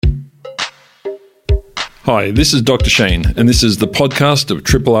Hi, this is Dr. Shane, and this is the podcast of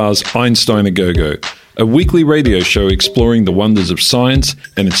Triple R's Einstein A Go Go, a weekly radio show exploring the wonders of science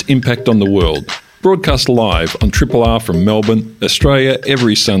and its impact on the world. Broadcast live on Triple R from Melbourne, Australia,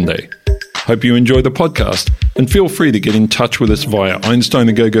 every Sunday. Hope you enjoy the podcast, and feel free to get in touch with us via Einstein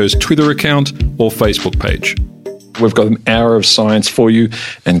A Go Go's Twitter account or Facebook page. We've got an hour of science for you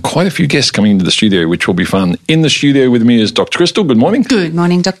and quite a few guests coming into the studio, which will be fun. In the studio with me is Dr. Crystal. Good morning. Good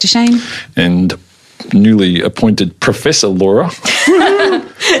morning, Dr. Shane. And newly appointed Professor Laura.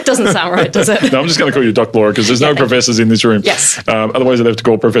 It doesn't sound right, does it? No, I'm just going to call you Dr. Laura because there's no professors in this room. Yes. Otherwise, I'd have to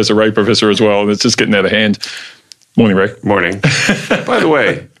call Professor Ray Professor as well, and it's just getting out of hand. Morning, Ray. Morning. By the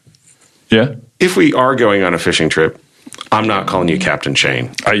way, Yeah? if we are going on a fishing trip, I'm not calling you Captain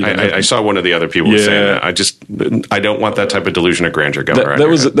Shane. I saw one of the other people saying that. I don't want that type of delusion of grandeur going around.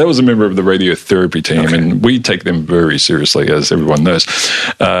 That was a member of the radiotherapy team, and we take them very seriously, as everyone knows.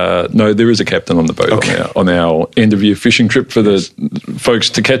 No, there is a captain on the boat on our end-of-year fishing trip. For the folks,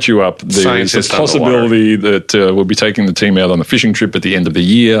 to catch you up, there is a possibility that we'll be taking the team out on a fishing trip at the end of the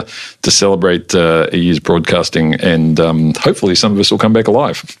year to celebrate a year's broadcasting, and hopefully some of us will come back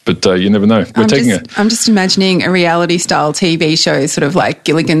alive. But you never know. I'm just imagining a reality-style TV show, sort of like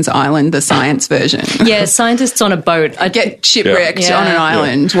Gilligan's Island, the science version. Yeah, scientists on a boat. I get shipwrecked on an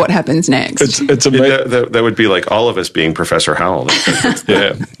island. What happens next? That would be like all of us being Professor Howell.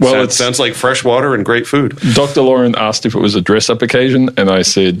 Yeah. Well, it sounds like fresh water and great food. Dr. Lauren asked if it was a dress-up occasion, and I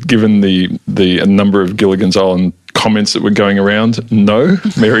said, given the number of Gilligan's Island comments that were going around, no,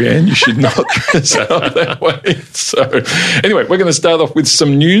 Marianne, you should not dress up that way. So, anyway, we're going to start off with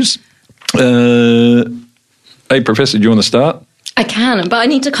some news. Hey, Professor, do you want to start? I can, but I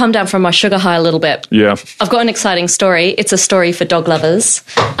need to calm down from my sugar high a little bit. Yeah. I've got an exciting story. It's a story for dog lovers.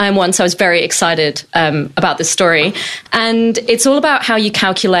 I'm one, so I was very excited about this story. And it's all about how you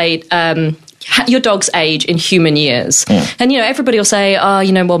calculate your dog's age in human years. And, everybody will say,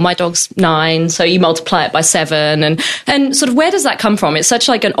 well, my dog's 9, so you multiply it by 7. And sort of where does that come from? It's such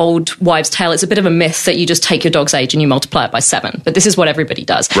like an old wives' tale. It's a bit of a myth that you just take your dog's age and you multiply it by 7. But this is what everybody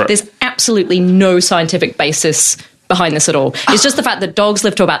does. Right. There's absolutely no scientific basis behind this at all. It's just the fact that dogs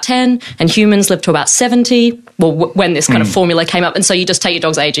live to about 10 and humans live to about 70, when this kind of formula came up. And so you just take your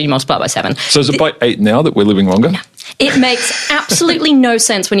dog's age and you multiply it by 7. So is it by 8 now that we're living longer? No. It makes absolutely no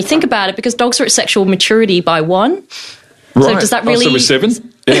sense when you think about it, because dogs are at sexual maturity by 1. Right. So does that really... so we're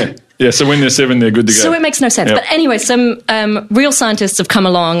 7? Yeah. Yeah, so when they're 7, they're good to go. So it makes no sense. Yep. But anyway, some real scientists have come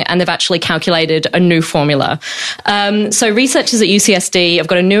along and they've actually calculated a new formula. So researchers at UCSD have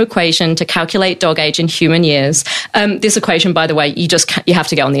got a new equation to calculate dog age in human years. This equation, by the way, you have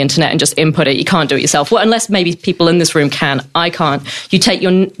to get on the internet and just input it. You can't do it yourself. Well, unless maybe people in this room can. I can't. You take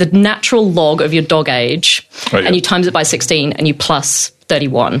the natural log of your dog age and you times it by 16 and you plus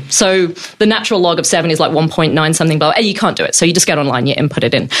 31. So the natural log of 7 is like 1.9 something, blah, and you can't do it. So you just get online, you input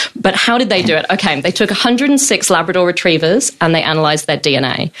it in. But how did they do it? Okay, they took 106 Labrador retrievers and they analysed their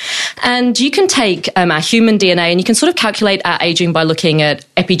DNA. And you can take our human DNA and you can sort of calculate our aging by looking at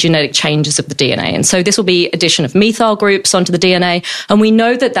epigenetic changes of the DNA. And so this will be addition of methyl groups onto the DNA. And we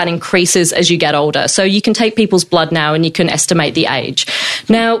know that increases as you get older. So you can take people's blood now and you can estimate the age.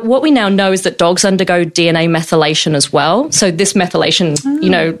 Now, what we now know is that dogs undergo DNA methylation as well. So this methylation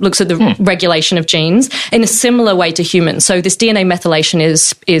looks at the regulation of genes in a similar way to humans. So this DNA methylation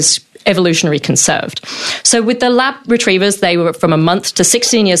is evolutionary conserved. So with the lab retrievers, they were from a month to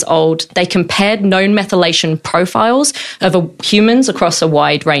 16 years old. They compared known methylation profiles of humans across a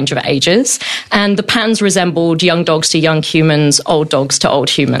wide range of ages. And the patterns resembled young dogs to young humans, old dogs to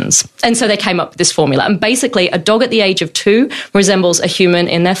old humans. And so they came up with this formula. And basically, a dog at the age of 2 resembles a human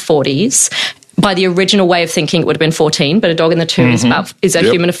in their 40s. By the original way of thinking, it would have been 14, but a dog in the 2 is a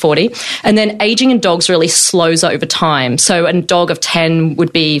human of 40. And then aging in dogs really slows over time. So a dog of 10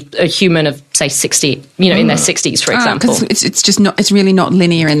 would be a human of, say, 60, in their 60s, for example. Because it's really not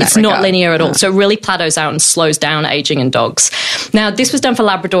linear in that regard. It's not linear at all. So it really plateaus out and slows down aging in dogs. Now, this was done for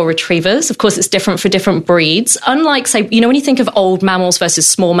Labrador retrievers. Of course, it's different for different breeds. Unlike, say, when you think of old mammals versus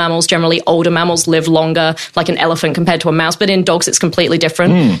small mammals, generally older mammals live longer, like an elephant compared to a mouse. But in dogs, it's completely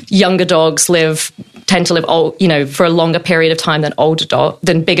different. Younger dogs tend to live for a longer period of time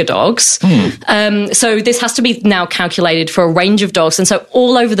than bigger dogs. So this has to be now calculated for a range of dogs. And so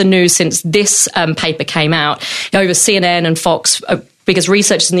all over the news since this paper came out, over CNN and Fox, because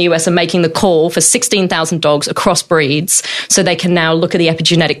researchers in the US are making the call for 16,000 dogs across breeds, so they can now look at the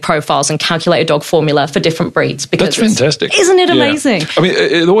epigenetic profiles and calculate a dog formula for different breeds. That's fantastic. Isn't it amazing? I mean,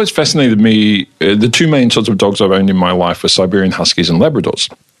 it always fascinated me. The 2 main sorts of dogs I've owned in my life were Siberian Huskies and Labradors.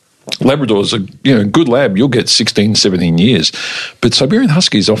 Labradors are, good lab, you'll get 16, 17 years. But Siberian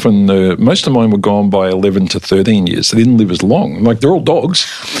Huskies often, most of mine were gone by 11 to 13 years. They didn't live as long. Like, they're all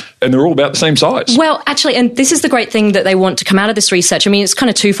dogs, and they're all about the same size. Well, actually, and this is the great thing that they want to come out of this research. I mean, it's kind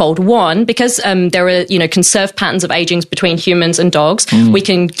of twofold. One, because there are, conserved patterns of aging between humans and dogs, we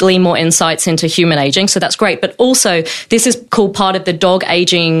can glean more insights into human aging, so that's great. But also, this is called part of the dog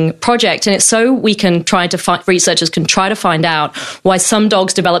aging project, and it's so we can researchers can try to find out why some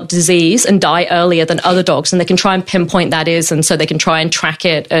dogs develop disease and die earlier than other dogs, and they can try and pinpoint that is, and so they can try and track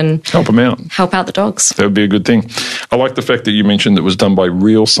it and help them out. Help out the dogs. That would be a good thing. I like the fact that you mentioned it was done by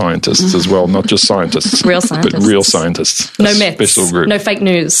real scientists as well, not just scientists. Real scientists. But real scientists. No myths. Special group. No fake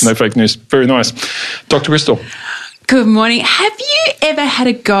news. No fake news. Very nice. Dr. Bristol. Good morning. Have you ever had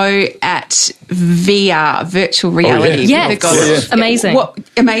a go at VR, virtual reality? Yes. Yeah. Amazing.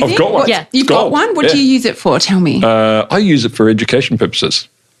 Amazing? I've got one. Yeah. You've got one? What do you use it for? Tell me. I use it for education purposes.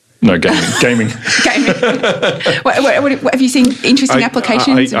 No, gaming. Gaming. What, have you seen interesting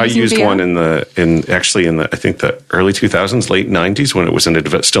applications? I used VR? One in the I think the early 2000s, late 90s, when it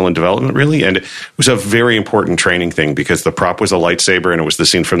was still in development, really, and it was a very important training thing because the prop was a lightsaber and it was the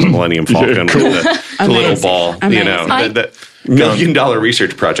scene from the Millennium Falcon with the little ball. Amazing. That $1 million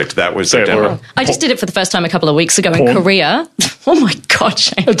research project. That was a demo. I just did it for the first time a couple of weeks ago in Korea. Oh my God,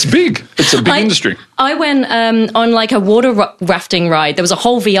 Shane. It's big. It's a big industry. I went on like a water rafting ride. There was a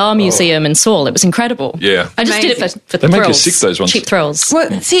whole VR museum in Seoul. It was incredible. Yeah. I just did it for the thrills. They make you sick, those ones. Cheap thrills.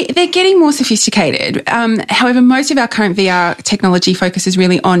 Well, see, they're getting more sophisticated. However, most of our current VR technology focuses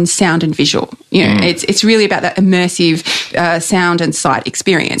really on sound and visual. It's really about that immersive sound and sight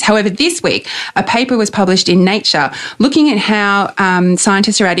experience. However, this week, a paper was published in Nature looking at how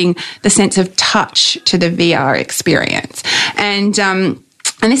scientists are adding the sense of touch to the VR experience.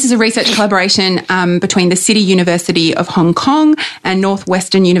 And this is a research collaboration between the City University of Hong Kong and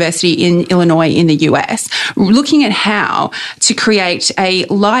Northwestern University in Illinois in the US, looking at how to create a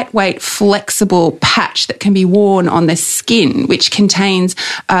lightweight, flexible patch that can be worn on the skin, which contains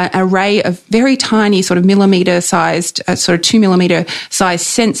an array of very tiny sort of millimetre-sized, sort of 2 millimetre sized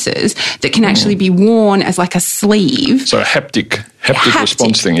sensors that can actually be worn as like a sleeve. So a haptic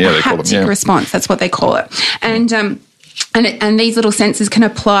response thing, they call them. Haptic response, that's what they call it. And these little sensors can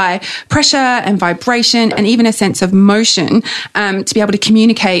apply pressure and vibration and even a sense of motion to be able to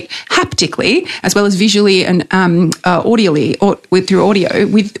communicate haptically as well as visually and audially or through audio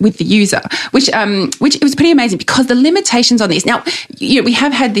with the user, which it was pretty amazing because the limitations on this. Now, we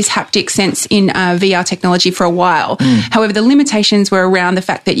have had this haptic sense in VR technology for a while. However, the limitations were around the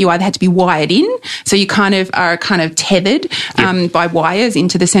fact that you either had to be wired in, so you are tethered by wires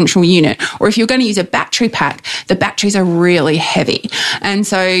into the central unit, or if you're going to use a battery pack, the batteries are really heavy. And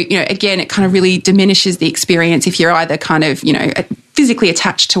so, again, it kind of really diminishes the experience if you're either physically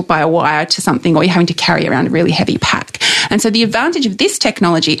attached by a wire to something or you're having to carry around a really heavy pack. And so the advantage of this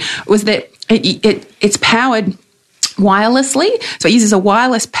technology was that it's powered wirelessly, so it uses a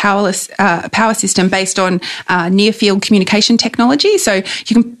wireless power system based on near field communication technology. So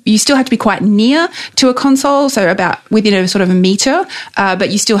you still have to be quite near to a console, so about within a sort of a meter,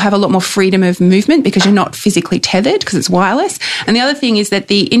 but you still have a lot more freedom of movement because you're not physically tethered because it's wireless. And the other thing is that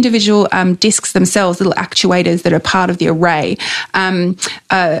the individual discs themselves, little actuators that are part of the array,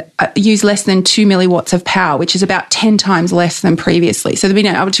 use less than 2 milliwatts of power, which is about 10 times less than previously. So they've been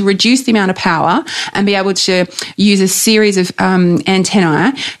able to reduce the amount of power and be able to use a series of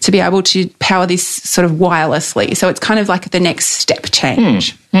antennae to be able to power this sort of wirelessly. So it's kind of like the next step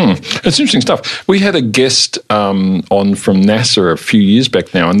change. It's interesting stuff. We had a guest on from NASA a few years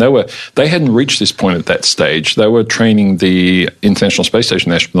back now, and they hadn't reached this point at that stage. They were training the International Space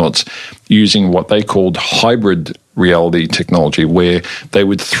Station astronauts using what they called hybrid reality technology, where they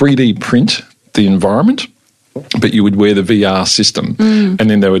would 3D print the environment, but you would wear the VR system, and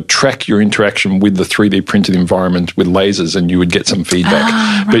then they would track your interaction with the 3D printed environment with lasers, and you would get some feedback.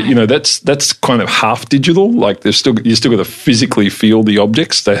 Right. But that's kind of half digital. Like you still got to physically feel the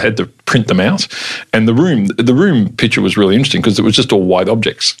objects. They had to print them out, and the room picture was really interesting because it was just all white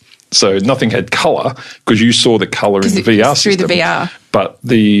objects. So nothing had color because you saw the color in the VR system through the VR, but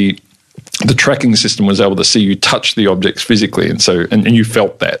the tracking system was able to see you touch the objects physically, and you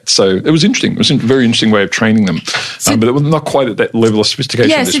felt that. So it was interesting. It was a very interesting way of training them, but it was not quite at that level of sophistication.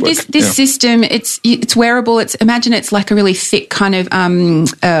 Yeah, so this system, it's wearable. Imagine it's like a really thick kind of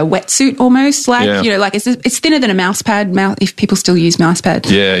wetsuit almost, it's thinner than a mouse pad. If people still use mouse pad,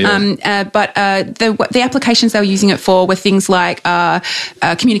 but the applications they were using it for were things like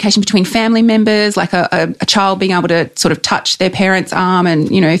communication between family members, like a child being able to sort of touch their parent's arm and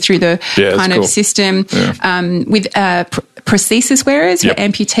through the kind of system, with prosthesis wearers, for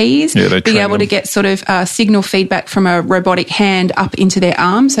amputees, being able to get sort of signal feedback from a robotic hand up into their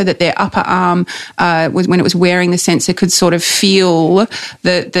arm so that their upper arm, when it was wearing the sensor, could sort of feel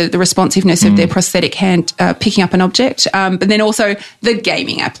the responsiveness of their prosthetic hand picking up an object. But then also the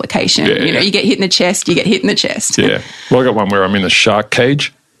gaming application. You get hit in the chest, you get hit in the chest. Yeah. Well, I got one where I'm in a shark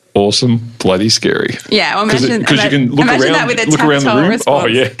cage. Awesome, bloody scary. Yeah, well, imagine because you can look around the room. Response. Oh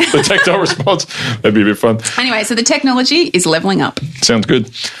yeah, the tactile response. That'd be a bit fun. Anyway, so the technology is leveling up. Sounds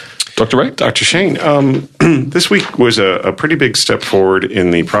good. Dr. Ray? Dr. Shane, this week was a pretty big step forward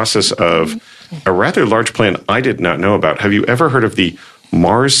in the process of a rather large plan I did not know about. Have you ever heard of the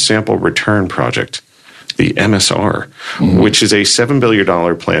Mars Sample Return Project? The MSR, which is a $7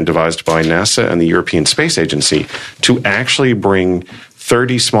 billion plan devised by NASA and the European Space Agency to actually bring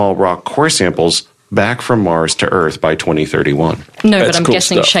 30 small rock core samples back from Mars to Earth by 2031. No, but I'm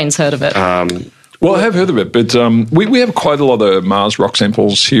guessing Shane's heard of it. Well, I have heard of it, but we have quite a lot of Mars rock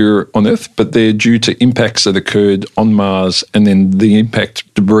samples here on Earth, but they're due to impacts that occurred on Mars, and then the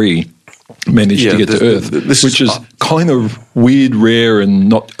impact debris managed to get to Earth, which is kind of weird, rare, and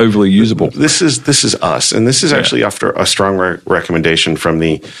not overly usable. This is us, and this is actually after a strong recommendation from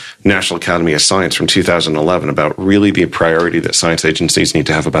the National Academy of Science from 2011 about really the priority that science agencies need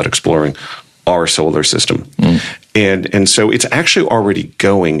to have about exploring our solar system. And so it's actually already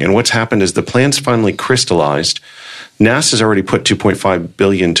going, and what's happened is the plan's finally crystallized. NASA's already put $2.5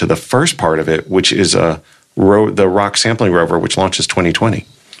 billion to the first part of it, which is the rock sampling rover, which launches 2020.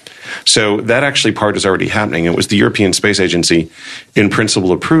 So that actually part is already happening. It was the European Space Agency in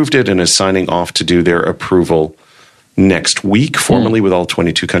principle approved it and is signing off to do their approval next week, formally with all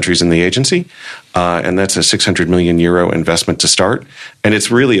 22 countries in the agency. And that's a 600 million euro investment to start. And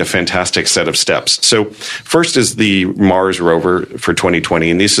it's really a fantastic set of steps. So first is the Mars rover for 2020.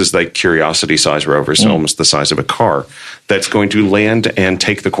 And this is like Curiosity size rover, so almost the size of a car, that's going to land and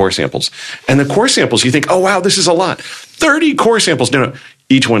take the core samples. And the core samples, you think, oh, wow, this is a lot. 30 core samples. No.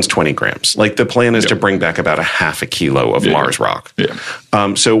 Each one's 20 grams. Like the plan is to bring back about a half a kilo of Mars rock.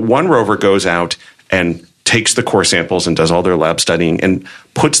 So one rover goes out and takes the core samples and does all their lab studying and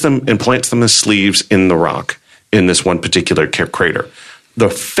puts them and plants them as sleeves in the rock in this one particular crater. The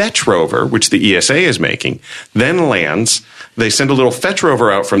Fetch rover, which the ESA is making, then lands. They send a little Fetch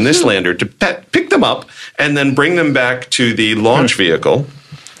rover out from this lander to pick them up and then bring them back to the launch vehicle,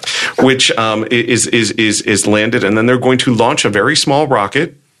 which is landed, and then they're going to launch a very small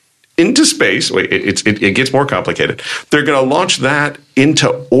rocket into space. Wait, it gets more complicated. They're going to launch that into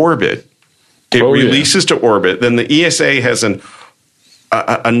orbit. It releases to orbit. Then the ESA has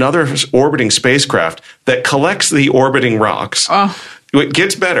another orbiting spacecraft that collects the orbiting rocks. It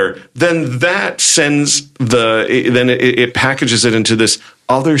gets better. Then that sends it packages it into this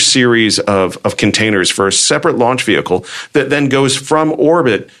other series of containers for a separate launch vehicle that then goes from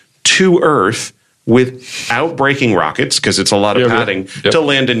orbit to Earth without breaking rockets, because it's a lot of padding, to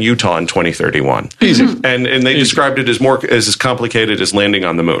land in Utah in 2031. Easy. And they described it as complicated as landing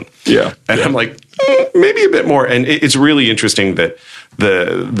on the moon. I'm like, maybe a bit more. And it's really interesting that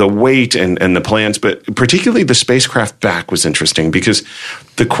the weight and the plans, but particularly the spacecraft back was interesting, because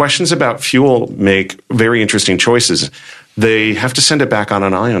the questions about fuel make very interesting choices. They have to send it back on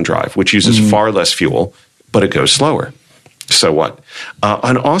an ion drive, which uses far less fuel, but it goes slower. So what?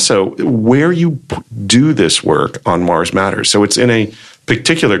 And also, where you do this work on Mars matters. So it's in a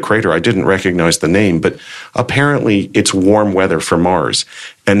particular crater. I didn't recognize the name, but apparently it's warm weather for Mars.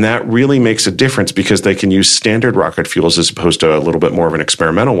 And that really makes a difference, because they can use standard rocket fuels as opposed to a little bit more of an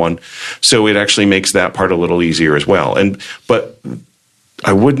experimental one. So it actually makes that part a little easier as well. But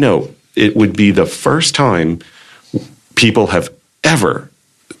I would note, it would be the first time people have ever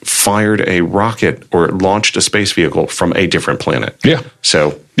fired a rocket or launched a space vehicle from a different planet.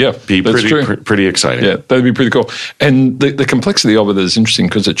 So be pretty exciting. Yeah, that'd be pretty cool. And the complexity of it is interesting,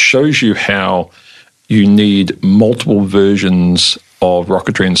 because it shows you how you need multiple versions of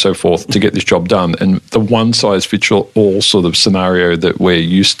rocketry and so forth to get this job done. And the one-size-fits-all sort of scenario that we're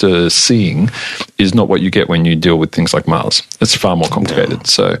used to seeing is not what you get when you deal with things like Mars. It's far more complicated.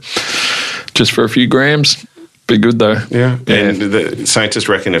 So just for a few grams, be good though. Yeah. And the scientists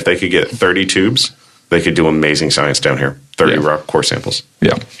reckon if they could get 30 tubes, they could do amazing science down here. 30 rock core samples.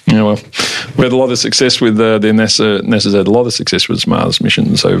 Yeah. Well, we had a lot of success with NASA's had a lot of success with Mars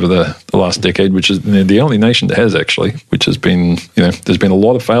missions over the last decade, which is the only nation that has, actually, which has been, there's been a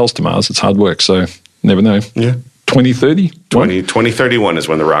lot of fails to Mars. It's hard work, so never know. Yeah. 2030? 2031 is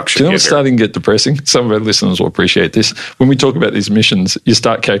when the rock should get here. It's starting to get depressing. Some of our listeners will appreciate this. When we talk about these missions, you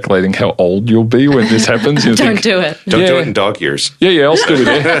start calculating how old you'll be when this happens. Don't do it. Don't do it in dog years. Yeah, I'll still be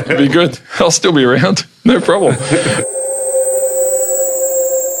there. It'll be good. I'll still be around. No problem.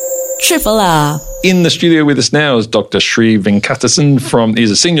 Triple R. In the studio with us now is Dr. Sri Venkatasan.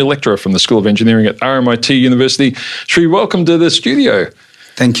 He's a senior lecturer from the School of Engineering at RMIT University. Sri, welcome to the studio.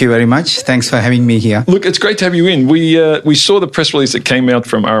 Thank you very much. Thanks for having me here. Look, it's great to have you in. We saw the press release that came out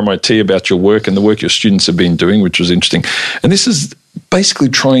from RMIT about your work and the work your students have been doing, which was interesting. And this is basically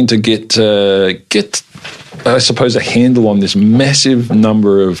trying to get I suppose, a handle on this massive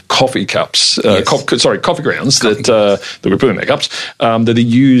number of coffee cups, coffee grounds that we put in their cups that are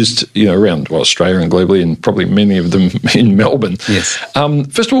used, around Australia and globally, and probably many of them in Melbourne. Yes.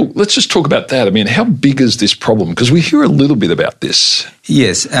 First of all, let's just talk about that. I mean, how big is this problem? Because we hear a little bit about this.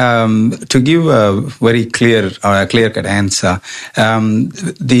 Yes. To give a very clear-cut answer,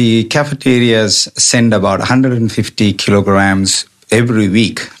 the cafeterias send about 150 kilograms every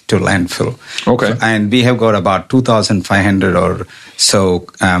week to landfill. Okay. And we have got about 2,500 or so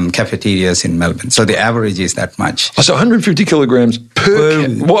cafeterias in Melbourne. So the average is that much. Oh, so 150 kilograms per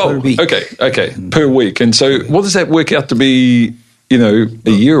week. Okay, per week. And so what does that work out to be, a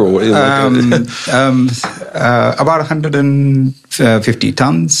year or about 150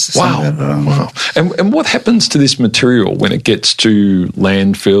 tons. Wow. And what happens to this material when it gets to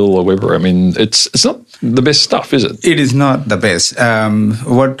landfill or wherever? I mean, it's not the best stuff, is it? It is not the best.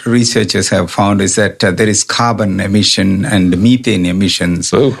 What researchers have found is that there is carbon emission and methane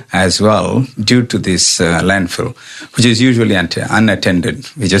emissions as well due to this landfill, which is usually unattended.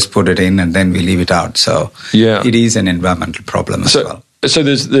 We just put it in and then we leave it out. So it is an environmental problem as well. So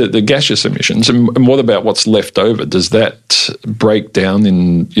there's the gaseous emissions, and what about what's left over? Does that break down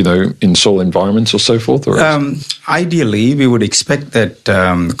in soil environments or so forth? Or ideally, we would expect that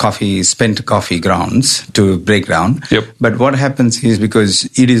spent coffee grounds to break down. Yep. But what happens is because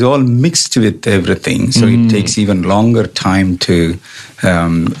it is all mixed with everything, so it takes even longer time to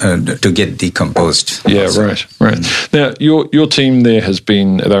get decomposed. Yeah, right. Now, your team there at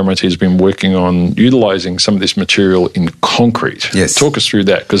RMIT has been working on utilising some of this material in concrete. Yes. Talk us through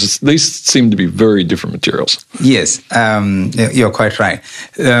that, because these seem to be very different materials. Yes, you're quite right.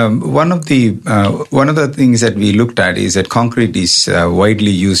 One of the things that we looked at is that concrete is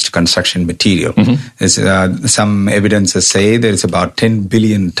widely used construction material. There's some evidence to say there's about 10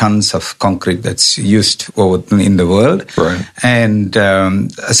 billion tons of concrete that's used in the world. Right. And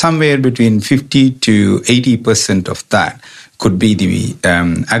somewhere between 50 to 80% of that could be the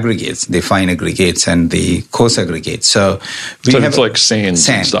aggregates, the fine aggregates and the coarse aggregates. So it's like sand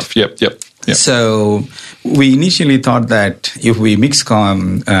and stuff. Yep. So we initially thought that if we mix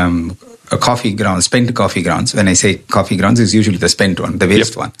coffee grounds, spent coffee grounds, when I say coffee grounds, it's usually the spent one, the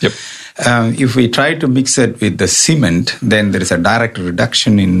waste one. Yep. If we try to mix it with the cement, then there is a direct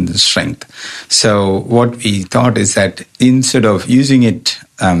reduction in the strength. So what we thought is that instead of using it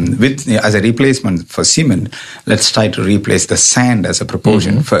as a replacement for cement, let's try to replace the sand as a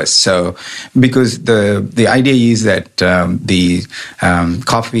proportion first. So because the idea is that the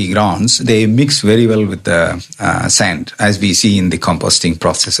coffee grounds, they mix very well with the sand, as we see in the composting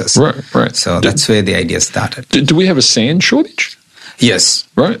processes. Right. So that's where the idea started. Do we have a sand shortage? Yes.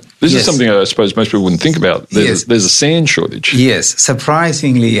 Right. This is something I suppose most people wouldn't think about. There's a sand shortage. Yes.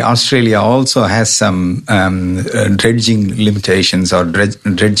 Surprisingly, Australia also has some dredging limitations or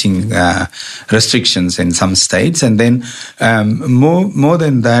dredging restrictions in some states. And then more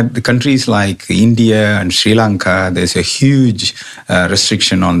than that, the countries like India and Sri Lanka, there's a huge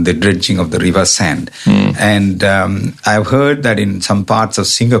restriction on the dredging of the river sand. And I've heard that in some parts of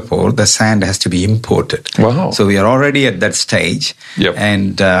Singapore, the sand has to be imported. Wow. So we are already at that stage. Yep.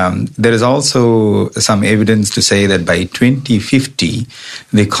 And there is also some evidence to say that by 2050,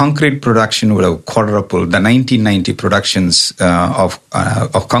 the concrete production would have quadrupled. The 1990 productions of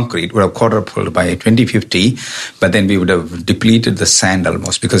concrete would have quadrupled by 2050, but then we would have depleted the sand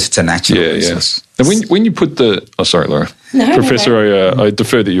almost because it's a natural resource. And when you put sorry, Laura. No, Professor, I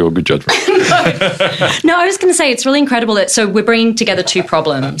defer that you're a good judgment. No, I was going to say it's really incredible that we're bringing together two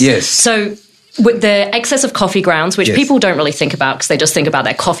problems. Yes. So with the excess of coffee grounds, which people don't really think about because they just think about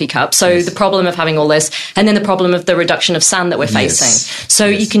their coffee cup. So the problem of having all this, and then the problem of the reduction of sand that we're facing. So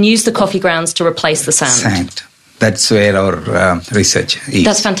you can use the coffee grounds to replace the sand. That's where our research is.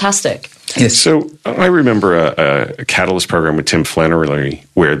 That's fantastic. Yes. So I remember a catalyst program with Tim Flannery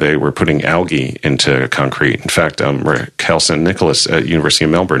where they were putting algae into concrete. In fact, Raquel St. Nicholas at University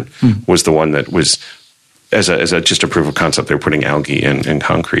of Melbourne was the one that was, as a just a proof of concept, they were putting algae in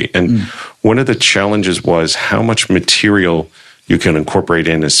concrete. And one of the challenges was how much material you can incorporate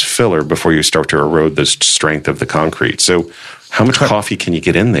in as filler before you start to erode the strength of the concrete. So How much coffee can you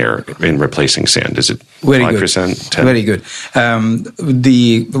get in there in replacing sand? Is it 5%? 10%? Very good.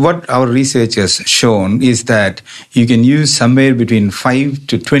 What our research has shown is that you can use somewhere between 5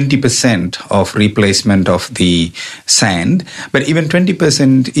 to 20% of replacement of the sand, but even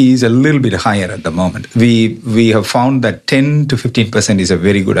 20% is a little bit higher at the moment. We have found that 10 to 15% is a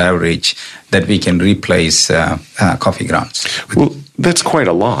very good average that we can replace coffee grounds. Well, that's quite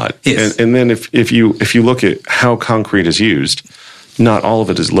a lot. Yes. And then if you look at how concrete is used, not all of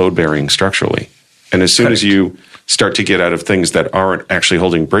it is load-bearing structurally. And as soon as you start to get out of things that aren't actually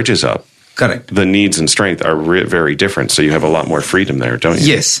holding bridges up, correct, the needs and strength are very different. So you have a lot more freedom there, don't you?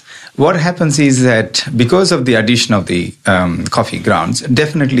 Yes. What happens is that because of the addition of the coffee grounds,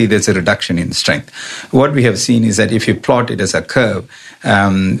 definitely there's a reduction in strength. What we have seen is that if you plot it as a curve,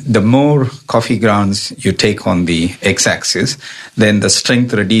 the more coffee grounds you take on the x-axis, then the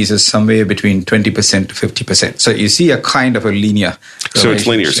strength reduces somewhere between 20% to 50%. So you see a kind of a linear. So it's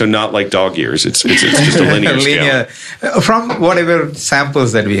linear. So not like dog ears. It's just a linear scale. From whatever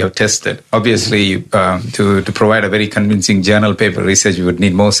samples that we have tested. Obviously, to provide a very convincing journal paper research, we would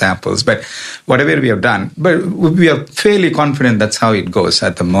need more samples. But whatever we have done, but we are fairly confident that's how it goes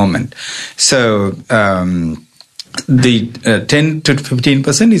at the moment. So the 10 to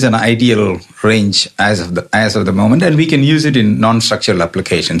 15% is an ideal range as of the moment, and we can use it in non-structural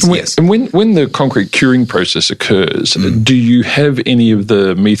applications. Yes. And when the concrete curing process occurs, do you have any of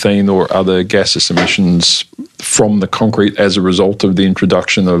the methane or other gaseous emissions from the concrete as a result of the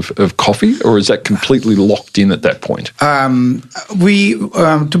introduction of coffee, or is that completely locked in at that point?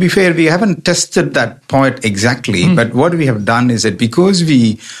 To be fair, we haven't tested that point exactly, but what we have done is that because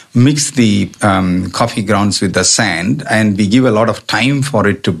we mix the coffee grounds with the sand and we give a lot of time for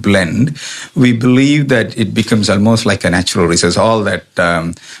it to blend, we believe that it becomes almost like a natural resource. All that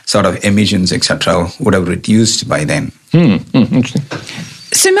sort of emissions, etc., would have reduced by then. Interesting.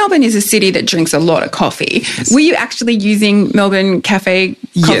 So Melbourne is a city that drinks a lot of coffee. Yes. Were you actually using Melbourne cafe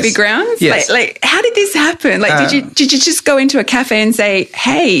coffee grounds? Yes. Like, how did this happen? Like, did you just go into a cafe and say,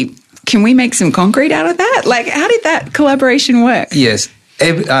 "Hey, can we make some concrete out of that?" Like, how did that collaboration work? Yes.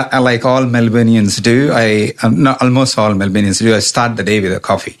 Like all Melbournians do, almost all Melbournians do, I start the day with a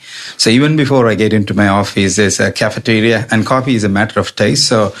coffee. So even before I get into my office, there's a cafeteria, and coffee is a matter of taste.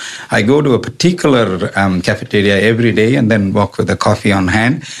 So I go to a particular cafeteria every day and then walk with a coffee on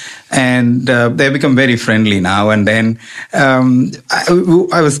hand. And they become very friendly now. And then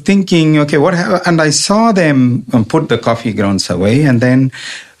I was thinking, okay, what happened? And I saw them put the coffee grounds away, and then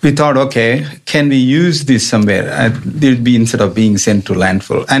we thought, okay, can we use this somewhere? It would be instead of being sent to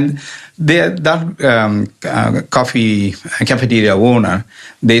landfill. And that coffee cafeteria owner,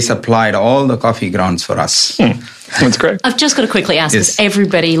 they supplied all the coffee grounds for us. That's great. I've just got to quickly ask, because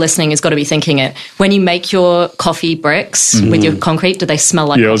everybody listening has got to be thinking it. When you make your coffee bricks with your concrete, do they smell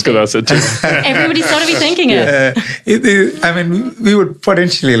like coffee? I was going to ask that too. Everybody's got to be thinking it. I mean, we would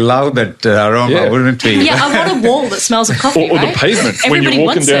potentially love that aroma, wouldn't we? Yeah, I want a wall that smells of coffee, or the pavement when Everybody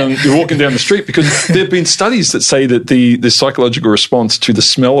you're walking down the street, because there have been studies that say that the psychological response to the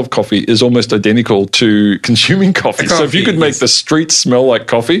smell of coffee is almost identical to consuming coffee. So if you could make the streets smell like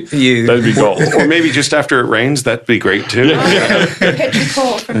coffee, that'd be gold. Or maybe just after it rains, that'd be great too.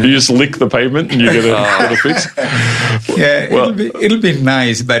 You just lick the pavement and you get a fix. It'll be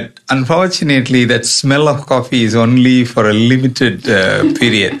nice, but unfortunately, that smell of coffee is only for a limited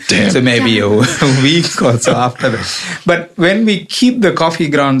period. So maybe a week or so after that. But when we keep the coffee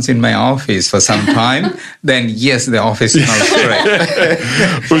grounds in my office for some time, then yes, the office smells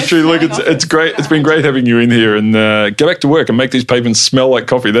great. Well, Sri, look, it's great. It's been great having you in here, and go back to work and make these pavements smell like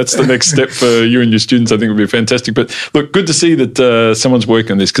coffee. That's the next step for you and your students. I think would be fantastic. But look, good to see that someone's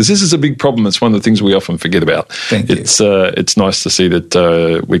working on this, because this is a big problem. It's one of the things we often forget about. Thank you. It's nice to see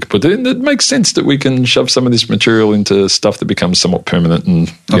that we can put it in. It makes sense that we can shove some of this material into stuff that becomes somewhat permanent and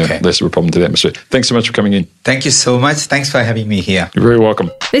less of a problem to the atmosphere. Thanks so much for coming in. Thank you so much. Thanks for having me here. You're very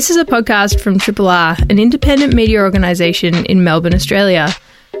welcome. This is a podcast from Triple R, an independent media organisation in Melbourne, Australia.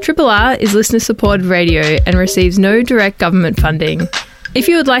 Triple R is listener-supported radio and receives no direct government funding. If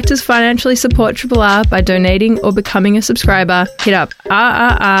you would like to financially support Triple R by donating or becoming a subscriber, hit up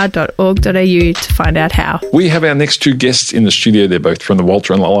rrr.org.au to find out how. We have our next two guests in the studio. They're both from the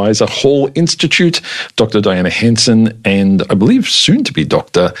Walter and Eliza Hall Institute, Dr. Diana Hansen and I believe soon to be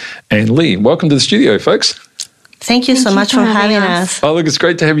Dr. Anne Lee. Welcome to the studio, folks. Thank you so much for having us. Oh, look, it's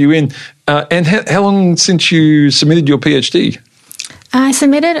great to have you in. And how long since you submitted your PhD? I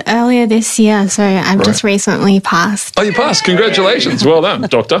submitted earlier this year, so I've just recently passed. Oh, you passed. Congratulations. Well done,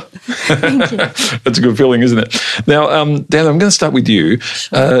 Doctor. Thank you. That's a good feeling, isn't it? Now, Dan, I'm going to start with you.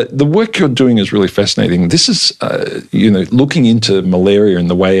 The work you're doing is really fascinating. This is, looking into malaria and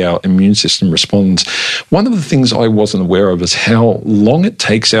the way our immune system responds. One of the things I wasn't aware of is how long it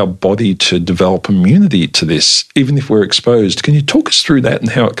takes our body to develop immunity to this, even if we're exposed. Can you talk us through that and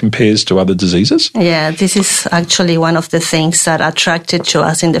how it compares to other diseases? Yeah, this is actually one of the things that attracted to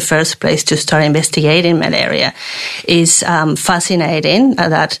us in the first place to start investigating malaria. Is fascinating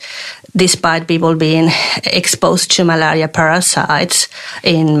that despite people being exposed to malaria parasites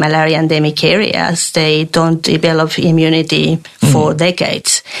in malaria endemic areas, they don't develop immunity for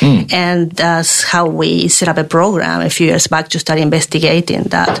decades. And that's how we set up a program a few years back to start investigating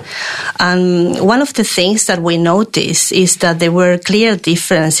that. And one of the things that we noticed is that there were clear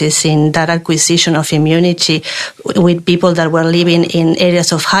differences in that acquisition of immunity with people that were living in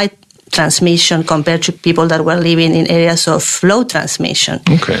areas of high transmission compared to people that were living in areas of low transmission.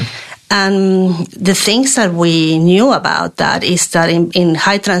 Okay. And the things that we knew about that is that in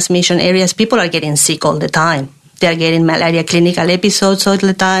high transmission areas, people are getting sick all the time. They're getting malaria clinical episodes all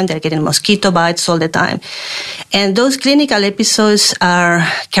the time. They're getting mosquito bites all the time. And those clinical episodes are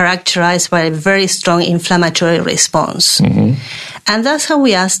characterized by a very strong inflammatory response. And that's how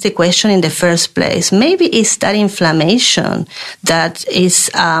we asked the question in the first place. Maybe it's that inflammation that is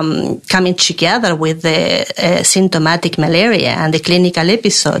coming together with the symptomatic malaria and the clinical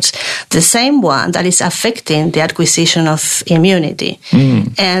episodes, the same one that is affecting the acquisition of immunity.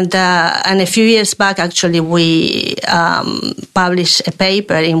 And a few years back, actually, we published a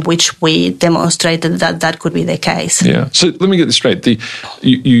paper in which we demonstrated that that could be the case. Yeah. So let me get this straight.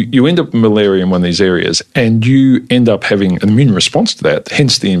 You end up with malaria in one of these areas and you end up having an immune response to that,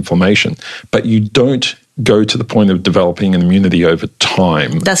 hence the inflammation, but you don't go to the point of developing an immunity over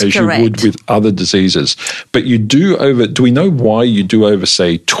time. That's as correct. You would with other diseases. But you do do we know why you do over,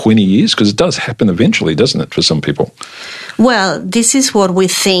 say, 20 years? Because it does happen eventually, doesn't it, for some people? Well, this is what we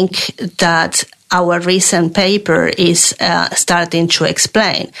think that our recent paper is starting to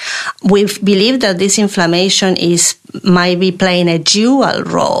explain. We believe that this inflammation might be playing a dual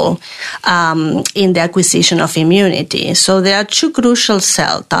role in the acquisition of immunity. So there are two crucial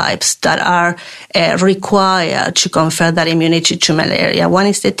cell types that are required to confer that immunity to malaria. One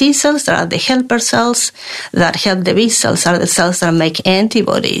is the T cells, that are the helper cells that help the B cells, are the cells that make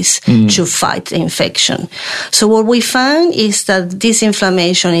antibodies to fight the infection. So what we found is that this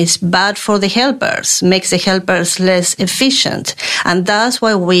inflammation is bad for the helpers, makes the helpers less efficient. And that's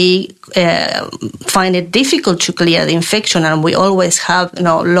why we find it difficult to clear the infection, and we always have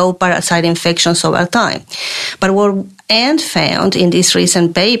low parasite infections over time. But what Anne found in this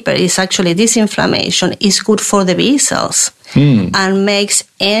recent paper is actually this inflammation is good for the B cells and makes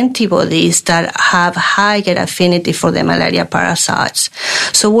antibodies that have higher affinity for the malaria parasites.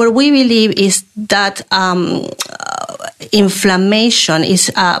 So what we believe is that inflammation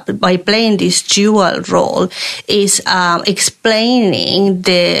is, by playing this dual role, is explaining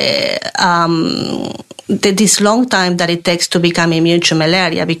this long time that it takes to become immune to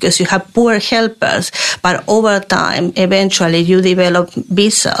malaria, because you have poor helpers, but over time, eventually you develop B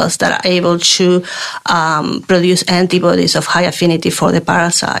cells that are able to produce antibodies of high affinity for the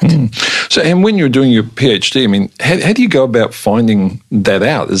parasite. So, and when you're doing your PhD, I mean, how do you go about finding that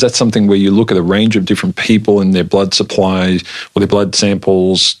out? Is that something where you look at a range of different people and their blood supplies or their blood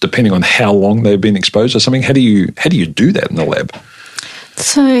samples, depending on how long they've been exposed or something? How do you do that in the lab?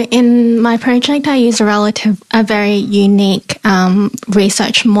 So in my project, I use a very unique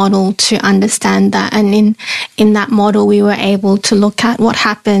research model to understand that. And in that model, we were able to look at what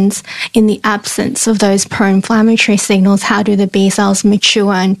happens in the absence of those pro-inflammatory signals. How do the B cells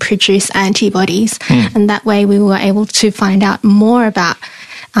mature and produce antibodies? And that way we were able to find out more about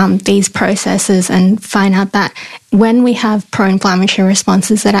these processes and find out that when we have pro-inflammatory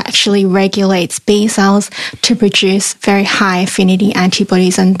responses, that actually regulates B cells to produce very high affinity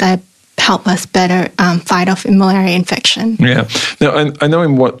antibodies, and that help us better fight off malaria infection. Yeah. Now, I know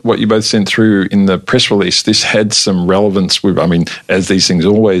in what you both sent through in the press release, this had some relevance with, I mean, as these things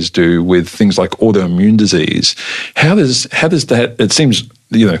always do, with things like autoimmune disease. How does that, it seems,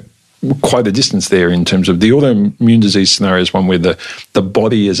 quite a distance there in terms of the autoimmune disease scenario is one where the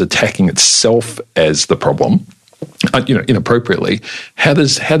body is attacking itself as the problem, inappropriately. How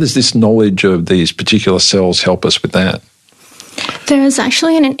does this knowledge of these particular cells help us with that? There is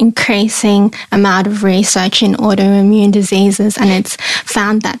actually an increasing amount of research in autoimmune diseases, and it's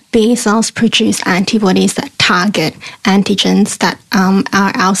found that B cells produce antibodies that target antigens that are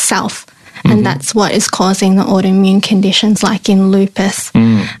our self and that's what is causing the autoimmune conditions like in lupus.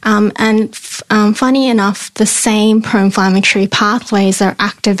 Funny enough, the same pro-inflammatory pathways are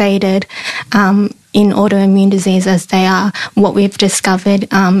activated in autoimmune disease as they are what we've discovered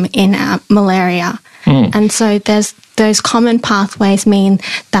in malaria. And so there's those common pathways mean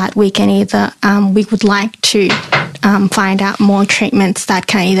that we can either, we would like to find out more treatments that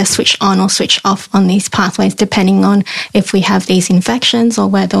can either switch on or switch off on these pathways, depending on if we have these infections or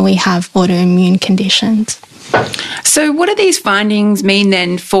whether we have autoimmune conditions. So what do these findings mean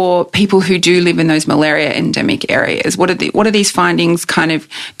then for people who do live in those malaria endemic areas? What are these findings kind of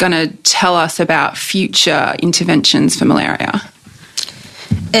going to tell us about future interventions for malaria?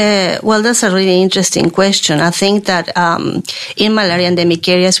 Well, that's a really interesting question. I think that in malaria endemic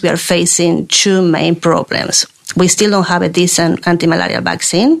areas, we are facing two main problems. We still don't have a decent anti-malarial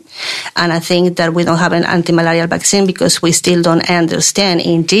vaccine. And I think that we don't have an anti-malarial vaccine because we still don't understand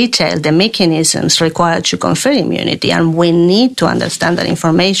in detail the mechanisms required to confer immunity. And we need to understand that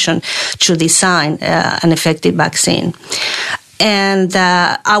information to design an effective vaccine. And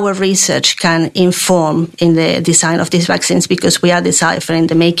our research can inform in the design of these vaccines because we are deciphering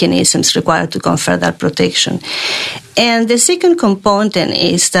the mechanisms required to confer that protection. And the second component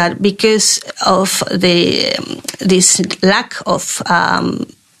is that because of this lack of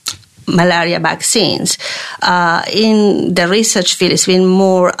malaria vaccines, in the research field, it's been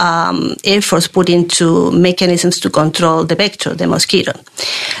more efforts put into mechanisms to control the vector, the mosquito.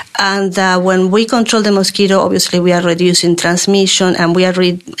 And when we control the mosquito, obviously we are reducing transmission, and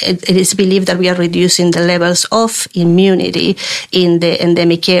it is believed that we are reducing the levels of immunity in the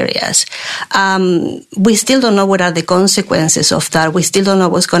endemic areas. We still don't know what are the consequences of that. We still don't know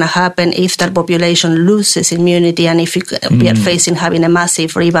what's going to happen if that population loses immunity and if we are facing having a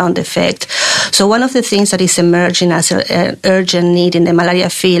massive rebound effect. So one of the things that is emerging as an urgent need in the malaria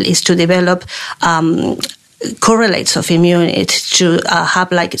field is to develop correlates of immunity, to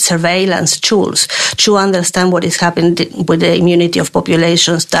have like surveillance tools to understand what is happening with the immunity of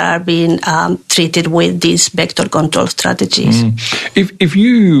populations that are being treated with these vector control strategies. If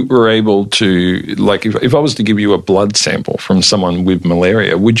you were able to, like if I was to give you a blood sample from someone with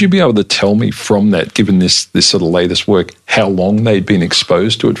malaria, would you be able to tell me from that, given this sort of latest work, how long they'd been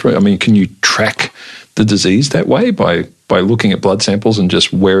exposed to it? I mean, can you track the disease that way by looking at blood samples and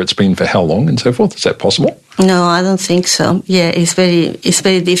just where it's been for how long and so forth? Is that possible? No, I don't think so. Yeah, it's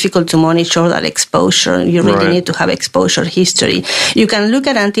very difficult to monitor that exposure. You really need to have exposure history. You can look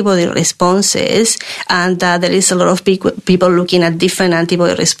at antibody responses, and there is a lot of people looking at different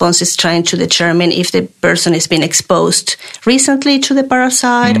antibody responses trying to determine if the person has been exposed recently to the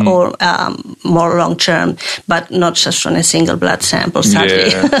parasite or more long term, but not just from a single blood sample, sadly.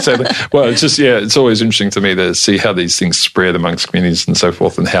 Yeah, sadly. Well, it's just, it's always interesting to me to see how these things spread amongst communities and so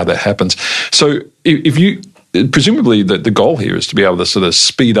forth and how that happens. So if you, presumably the goal here is to be able to sort of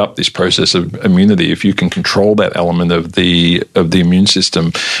speed up this process of immunity. If you can control that element of the immune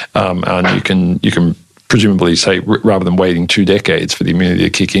system, and you can presumably say, rather than waiting 2 decades for the immunity to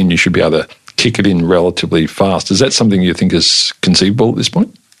kick in, you should be able to kick it in relatively fast. Is that something you think is conceivable at this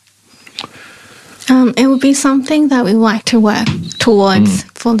point? It would be something that we like to work towards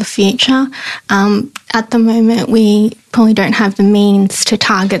for the future. At the moment, we probably don't have the means to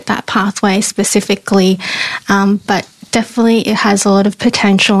target that pathway specifically, but definitely it has a lot of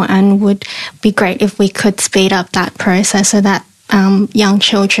potential and would be great if we could speed up that process so that young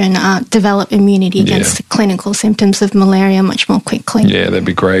children develop immunity against the clinical symptoms of malaria much more quickly. Yeah, that'd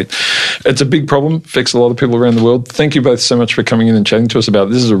be great. It's a big problem, affects a lot of people around the world. Thank you both so much for coming in and chatting to us about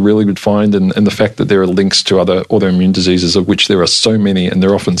it. This is a really good find, and the fact that there are links to other autoimmune diseases, of which there are so many, and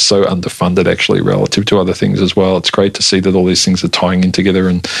they're often so underfunded actually relative to other things as well. It's great to see that all these things are tying in together,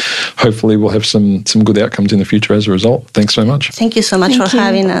 and hopefully we'll have some good outcomes in the future as a result. Thanks so much. Thank you so much for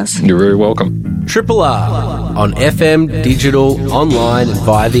having us. You're very welcome. Triple R on FM, digital, online and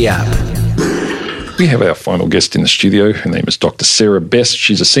via the app. We have our final guest in the studio. Her name is Dr. Sarah Best.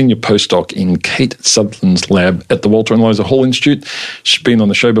 She's a senior postdoc in Kate Sutherland's lab at the Walter and Eliza Hall Institute. She's been on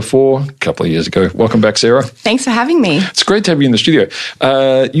the show before a couple of years ago. Welcome back, Sarah. Thanks for having me. It's great to have you in the studio.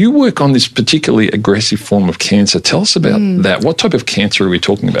 You work on this particularly aggressive form of cancer. Tell us about that. What type of cancer are we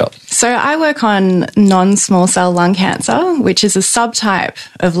talking about? So I work on non-small cell lung cancer, which is a subtype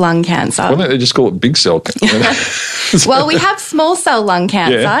of lung cancer. Why don't they just call it big cell cancer? Well, we have small cell lung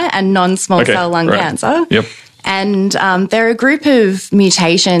cancer and non-small cell lung cancer. Yep. And there are a group of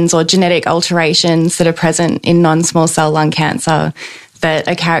mutations or genetic alterations that are present in non-small cell lung cancer that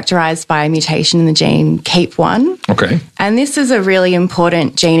are characterized by a mutation in the gene KEAP1. Okay. And this is a really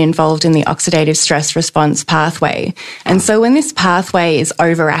important gene involved in the oxidative stress response pathway. And so when this pathway is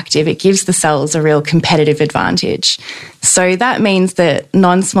overactive, it gives the cells a real competitive advantage. So that means that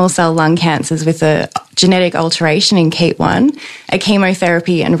non-small cell lung cancers with a genetic alteration in KEAP1 are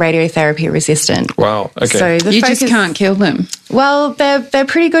chemotherapy and radiotherapy resistant. Wow. Okay. So the You just can't kill them. Well, they're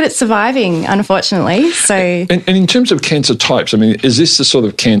pretty good at surviving, unfortunately. So, and in terms of cancer types, I mean, is this the sort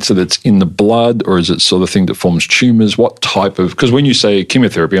of cancer that's in the blood, or is it sort of thing that forms tumours? What type of? Because when you say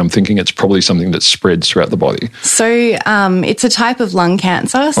chemotherapy, I'm thinking it's probably something that spreads throughout the body. So it's a type of lung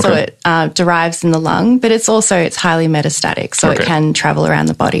cancer, so Okay. it derives in the lung, but it's highly metastatic, so Okay. it can travel around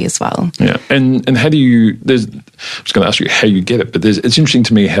the body as well. Yeah, and how do you? I was going to ask you how you get it, but it's interesting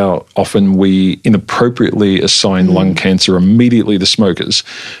to me how often we inappropriately assign lung cancer immediately to smokers,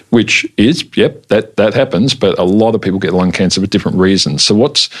 which is that happens, but a lot of people get lung cancer for different reasons. So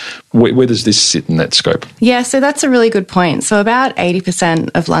where does this sit in that scope? Yeah, so that's a really good point. So about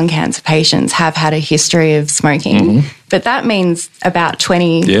 80% of lung cancer patients have had a history of smoking, but that means about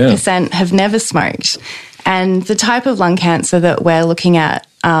 20% have never smoked. And the type of lung cancer that we're looking at,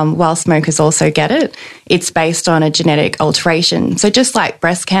 while smokers also get it, it's based on a genetic alteration. So just like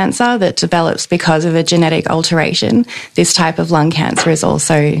breast cancer that develops because of a genetic alteration, this type of lung cancer is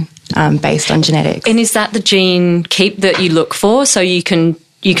also based on genetics. And is that the gene KEAP that you look for, so you can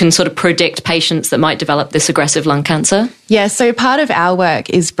sort of predict patients that might develop this aggressive lung cancer? Yeah, so part of our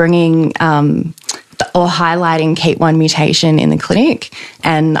work is bringing or highlighting KEAP1 mutation in the clinic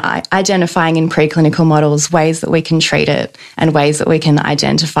and identifying in preclinical models ways that we can treat it and ways that we can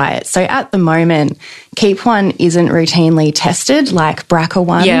identify it. So at the moment, KEAP1 isn't routinely tested like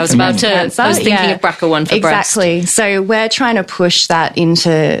BRCA1. Yeah, I was thinking of BRCA1 for breast. Exactly. So we're trying to push that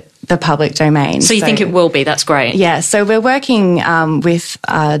into the public domain. So you think it will be? That's great. Yeah, so we're working with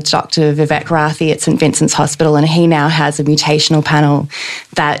Dr. Vivek Rathi at St Vincent's Hospital, and he now has a mutational panel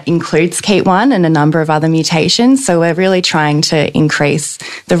that includes KEAP1 and a number of other mutations. So we're really trying to increase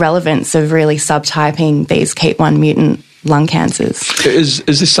the relevance of really subtyping these KEAP1 mutant lung cancers. Is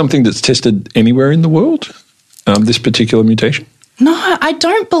this something that's tested anywhere in the world, this particular mutation? No, I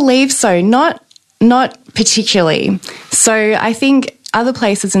don't believe so. Not particularly. So I think other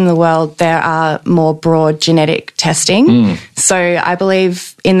places in the world, there are more broad genetic testing. So I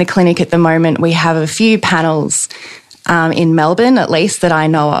believe in the clinic at the moment, we have a few panels in Melbourne, at least, that I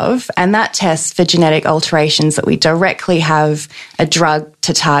know of, and that tests for genetic alterations that we directly have a drug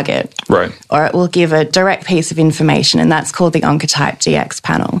to target. Right. Or it will give a direct piece of information, and that's called the Oncotype DX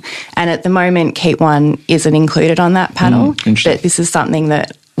panel. And at the moment, KEAP1 isn't included on that panel, but this is something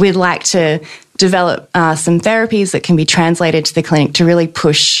that we'd like to develop some therapies that can be translated to the clinic to really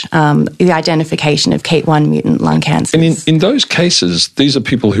push the identification of KEAP1 mutant lung cancers. And in those cases, these are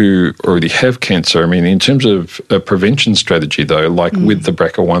people who already have cancer. I mean, in terms of a prevention strategy, though, like with the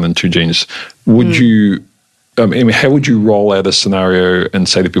BRCA1 and 2 genes, would you, I mean, how would you roll out a scenario and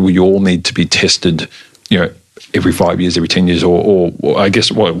say to people, you all need to be tested, every 5 years, every 10 years, or I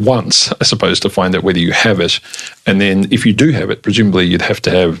guess once, I suppose, to find out whether you have it. And then if you do have it, presumably you'd have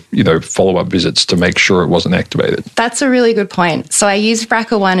to have, follow-up visits to make sure it wasn't activated. That's a really good point. So I use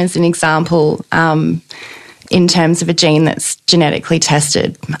BRCA1 as an example in terms of a gene that's genetically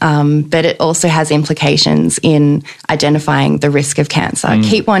tested, but it also has implications in identifying the risk of cancer.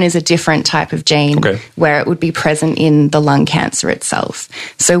 KEAP1 is a different type of gene where it would be present in the lung cancer itself.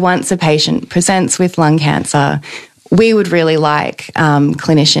 So once a patient presents with lung cancer, we would really like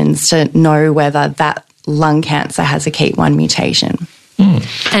clinicians to know whether that lung cancer has a KEAP1 mutation.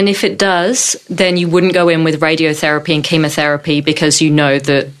 And if it does, then you wouldn't go in with radiotherapy and chemotherapy because you know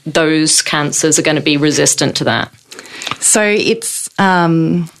that those cancers are going to be resistant to that. So it's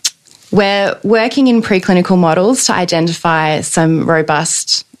we're working in preclinical models to identify some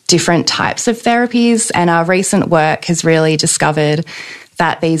robust different types of therapies, and our recent work has really discovered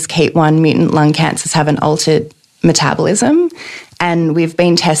that these KEAP1 mutant lung cancers have an altered metabolism, and we've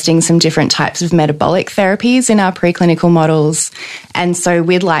been testing some different types of metabolic therapies in our preclinical models, and so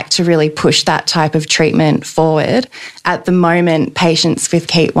we'd like to really push that type of treatment forward. At the moment, patients with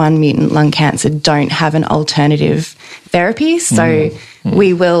KEAP1 mutant lung cancer don't have an alternative therapy, so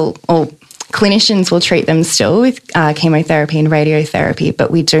we will, or clinicians will treat them still with chemotherapy and radiotherapy, but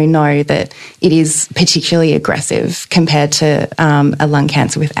we do know that it is particularly aggressive compared to a lung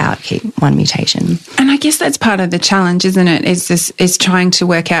cancer without KEAP1 mutation. And I guess that's part of the challenge, isn't it? Is trying to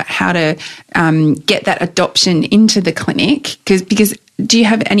work out how to get that adoption into the clinic. Because do you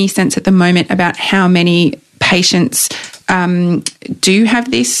have any sense at the moment about how many patients do have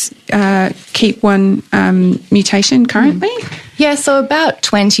this KEAP1 mutation currently? Yeah, so about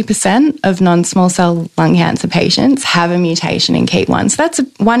 20% of non-small cell lung cancer patients have a mutation in KEAP1. So that's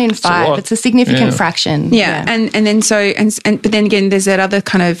 1 in 5. It's a significant fraction. Yeah. And then but then again, there's that other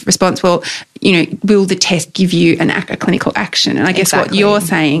kind of response. Well, will the test give you a clinical action? And I guess what you're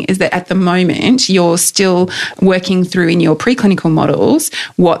saying is that at the moment you're still working through in your preclinical models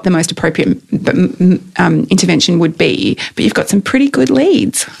what the most appropriate intervention would be, but you've got some pretty good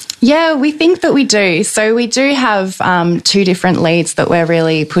leads. Yeah, we think that we do. So we do have 2 different leads that we're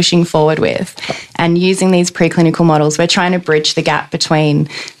really pushing forward with. And using these preclinical models, we're trying to bridge the gap between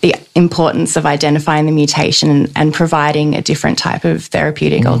the importance of identifying the mutation and providing a different type of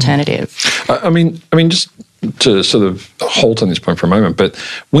therapeutic alternative. I mean, just to sort of halt on this point for a moment, but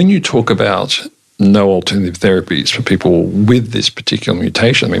when you talk about no alternative therapies for people with this particular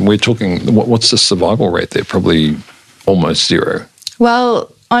mutation, I mean, we're talking, what's the survival rate there? Probably almost 0.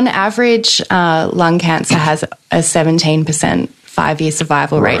 Well, on average, lung cancer has a 17% 5-year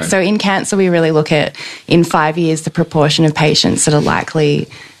survival rate. So in cancer, we really look at, in 5 years, the proportion of patients that are likely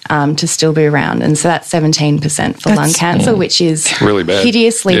to still be around. And so that's 17% for lung cancer, which is really bad.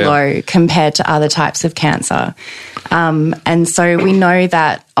 Hideously low compared to other types of cancer. And so we know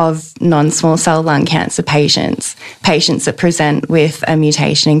that of non-small cell lung cancer patients that present with a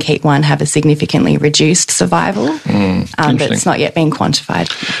mutation in KEAP1 have a significantly reduced survival, but it's not yet been quantified.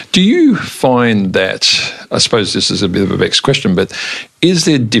 Do you find that, I suppose this is a bit of a vexed question, but is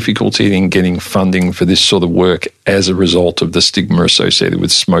there difficulty in getting funding for this sort of work as a result of the stigma associated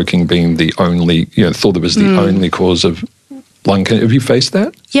with smoking being the only, thought of as the only cause of lung cancer? Have you faced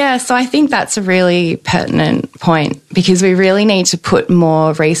that? Yeah, so I think that's a really pertinent point because we really need to put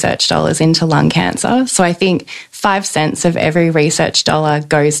more research dollars into lung cancer. So I think 5 cents of every research dollar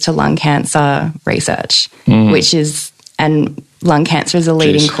goes to lung cancer research, and lung cancer is a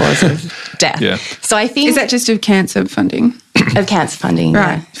leading cause of death. Yeah. So I think... Is that just of cancer funding? Of cancer funding,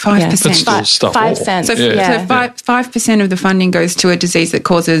 right? 5%. That's still stuff 5 cents. So 5% of the funding goes to a disease that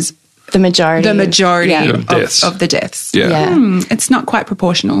causes the majority of the deaths. Yeah. It's not quite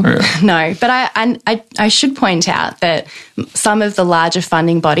proportional. Yeah. No, but I should point out that some of the larger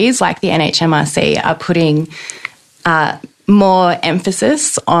funding bodies like the NHMRC are putting more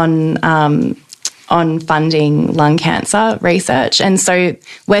emphasis on funding lung cancer research. And so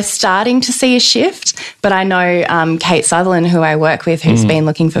we're starting to see a shift, but I know Kate Sutherland, who I work with, who's been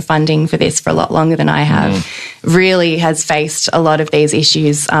looking for funding for this for a lot longer than I have, really has faced a lot of these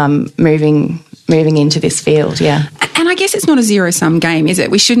issues moving into this field, And I guess it's not a zero-sum game, is it?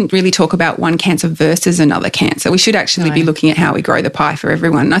 We shouldn't really talk about one cancer versus another cancer. We should actually be looking at how we grow the pie for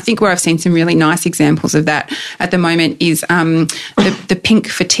everyone. And I think where I've seen some really nice examples of that at the moment is the Pink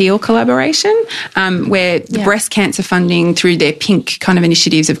for Teal collaboration, where the breast cancer funding through their Pink kind of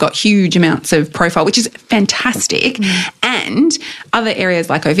initiatives have got huge amounts of profile, which is fantastic. And other areas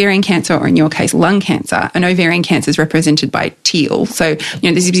like ovarian cancer, or in your case, lung cancer, and ovarian cancer is represented by teal. So,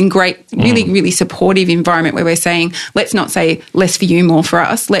 this has been great, really, really supportive environment where we're saying, let's not say less for you, more for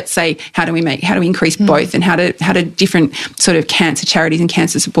us. Let's say how do we increase both, and how do different sort of cancer charities and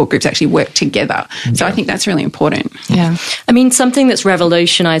cancer support groups actually work together. So I think that's really important. Yeah. I mean, something that's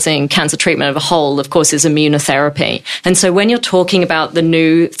revolutionizing cancer treatment of a whole, of course, is immunotherapy. And so when you're talking about the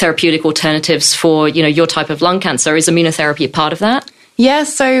new therapeutic alternatives for, your type of lung cancer, is immunotherapy a part of that? Yeah,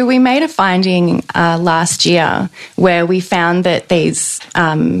 so we made a finding last year where we found that these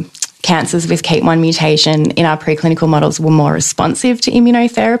cancers with KEAP1 mutation in our preclinical models were more responsive to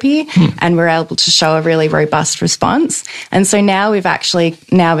immunotherapy, and we're able to show a really robust response. And so now we've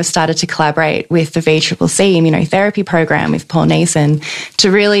started to collaborate with the VCCC immunotherapy program with Paul Neeson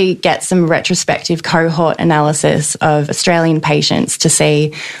to really get some retrospective cohort analysis of Australian patients to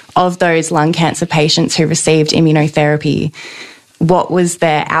see, of those lung cancer patients who received immunotherapy, what was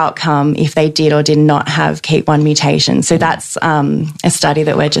their outcome if they did or did not have KEAP1 mutation. So that's a study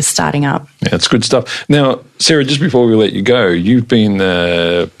that we're just starting up. Yeah, it's good stuff. Now, Sarah, just before we let you go, you've been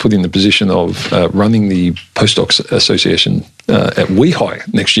put in the position of running the Postdocs Association at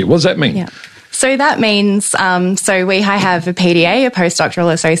WEHI next year. What does that mean? Yeah. So that means, so WEHI have a PDA, a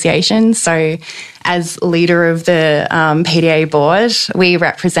postdoctoral association. So as leader of the PDA board, we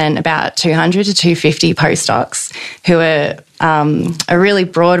represent about 200 to 250 postdocs who are a really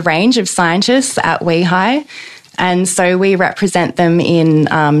broad range of scientists at WEHI. And so we represent them in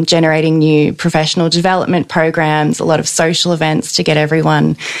generating new professional development programs, a lot of social events to get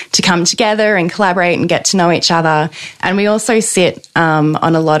everyone to come together and collaborate and get to know each other. And we also sit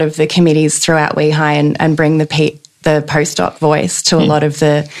on a lot of the committees throughout WEHI and bring the postdoc voice to a lot of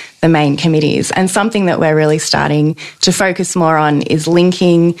the main committees. And something that we're really starting to focus more on is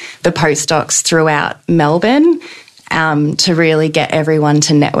linking the postdocs throughout Melbourne to really get everyone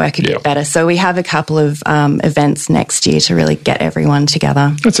to network a bit better. So we have a couple of events next year to really get everyone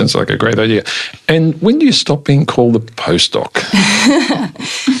together. That sounds like a great idea. And when do you stop being called a postdoc?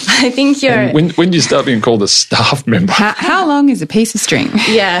 I think you're... And when do you start being called a staff member? How long is a piece of string?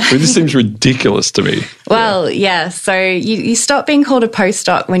 Yeah. I mean, this seems ridiculous to me. Well, yeah. So you stop being called a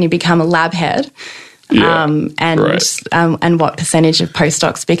postdoc when you become a lab head. Yeah, and what percentage of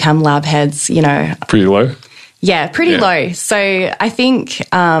postdocs become lab heads, Pretty low? Yeah, pretty low. So I think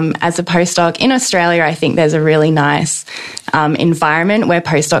as a postdoc in Australia, I think there's a really nice environment where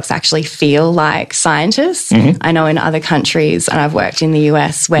postdocs actually feel like scientists. Mm-hmm. I know in other countries, and I've worked in the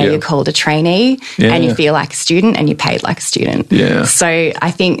US, where you're called a trainee and you feel like a student and you're paid like a student. Yeah. So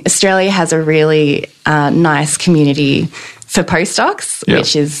I think Australia has a really nice community for postdocs,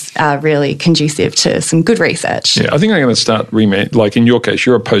 which is really conducive to some good research. Yeah, I think I'm going to start like in your case,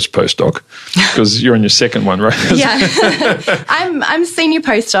 you're a postdoc because you're on your second one, right? Yeah, I'm senior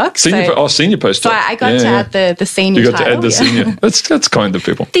postdoc. Senior postdoc. So I got to add the senior. You got to add the senior. That's kind of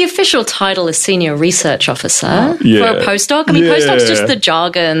people. The official title is senior research officer for Yeah. a postdoc. I mean, postdoc's just the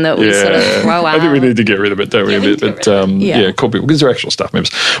jargon that we sort of throw out. I think we need to get rid of it, don't we? A bit, but cool people because they're actual staff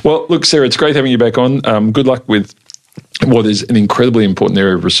members. Well, look, Sarah, it's great having you back on. Good luck with what is an incredibly important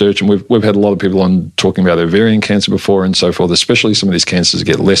area of research, and we've had a lot of people on talking about ovarian cancer before and so forth, especially some of these cancers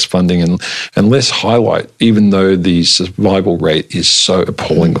get less funding and less highlight, even though the survival rate is so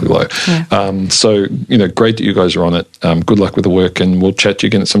appallingly low. Yeah. So, great that you guys are on it. Good luck with the work, and we'll chat to you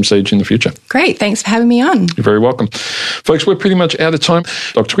again at some stage in the future. Great. Thanks for having me on. You're very welcome. Folks, we're pretty much out of time.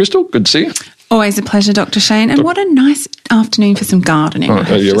 Dr. Crystal, good to see you. Always a pleasure, Dr. Shane. And what a nice afternoon for some gardening.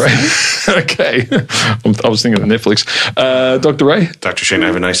 Oh, you're right. Okay. I was thinking of Netflix. Dr. Ray? Dr. Shane, I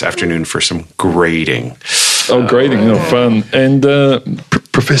have a nice afternoon for some grading. Oh, grading. Fun. And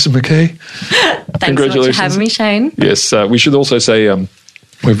Professor McKay? Thanks so much for having me, Shane. Yes. We should also say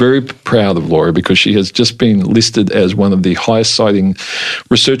we're very proud of Laura because she has just been listed as one of the highest citing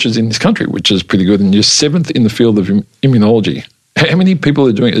researchers in this country, which is pretty good. And you're 7th in the field of immunology. How many people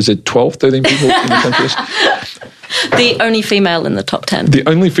are doing it? Is it 12, 13 people in the country? The only female in the top 10. The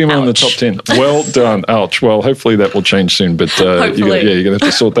only female in the top 10. Well done. Ouch. Well, hopefully that will change soon, but you're going to have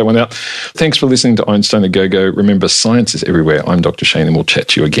to sort that one out. Thanks for listening to Einstein A Go Go. Remember, science is everywhere. I'm Dr. Shane, and we'll chat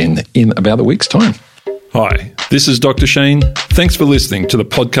to you again in about a week's time. Hi, this is Dr. Shane. Thanks for listening to the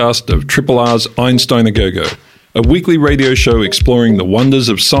podcast of Triple R's Einstein A Go Go, a weekly radio show exploring the wonders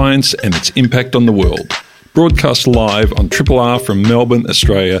of science and its impact on the world. Broadcast live on Triple R from Melbourne,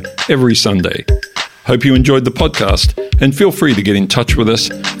 Australia, every Sunday. Hope you enjoyed the podcast, and feel free to get in touch with us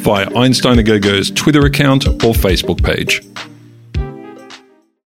via Einstein A Go Go's Twitter account or Facebook page.